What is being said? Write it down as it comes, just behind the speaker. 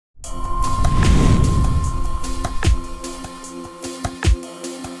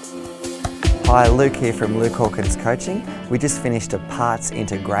Hi, Luke here from Luke Hawkins Coaching. We just finished a parts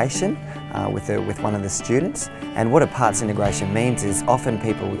integration with one of the students, and what a parts integration means is often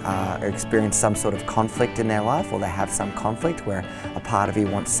people experience some sort of conflict in their life, or they have some conflict where a part of you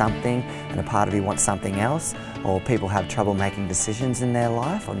wants something and a part of you wants something else, or people have trouble making decisions in their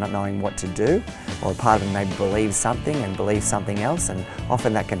life or not knowing what to do, or a part of them maybe believes something and believes something else, and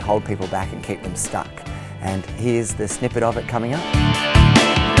often that can hold people back and keep them stuck. And here's the snippet of it coming up.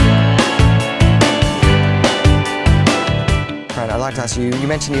 I'd like to ask you, you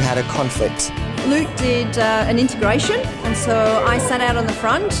mentioned you had a conflict. Luke did an integration, and so I sat out on the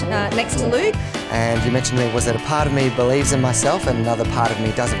front next to Luke. And you mentioned to me, was that a part of me believes in myself and another part of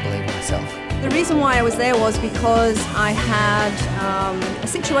me doesn't believe in myself? The reason why I was there was because I had a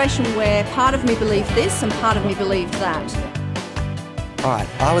situation where part of me believed this and part of me believed that. Alright,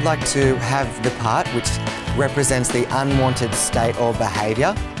 I would like to have the part which represents the unwanted state or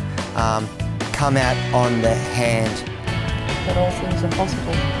behaviour come out on the hand. That all things are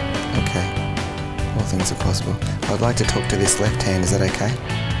possible. Okay, all things are possible. I'd like to talk to this left hand, is that okay?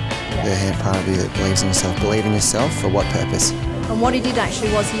 Yeah. The hand part of you that believes in yourself. Believe in yourself for what purpose? And what he did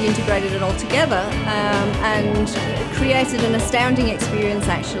actually was he integrated it all together and created an astounding experience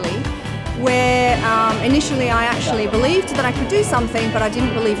actually, where initially I actually believed that I could do something, but I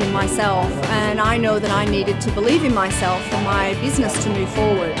didn't believe in myself, and I know that I needed to believe in myself for my business to move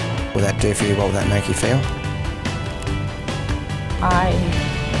forward. What will that do for you? What will that make you feel? I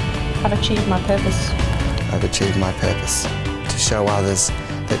have achieved my purpose. I've achieved my purpose. To show others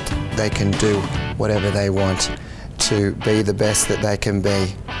that they can do whatever they want, to be the best that they can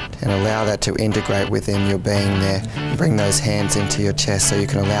be, and allow that to integrate within your being there. Bring those hands into your chest so you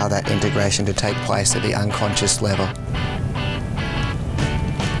can allow that integration to take place at the unconscious level.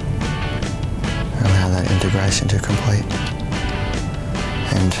 Allow that integration to complete.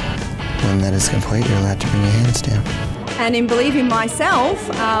 And when that is complete, you're allowed to bring your hands down. And in believing myself,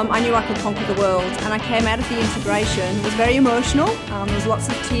 I knew I could conquer the world. And I came out of the integration. It was very emotional. There was lots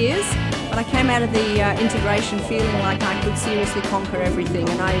of tears. But I came out of the integration feeling like I could seriously conquer everything,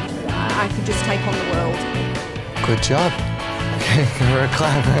 and I could just take on the world. Good job. Give her a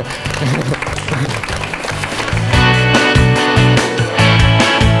clap.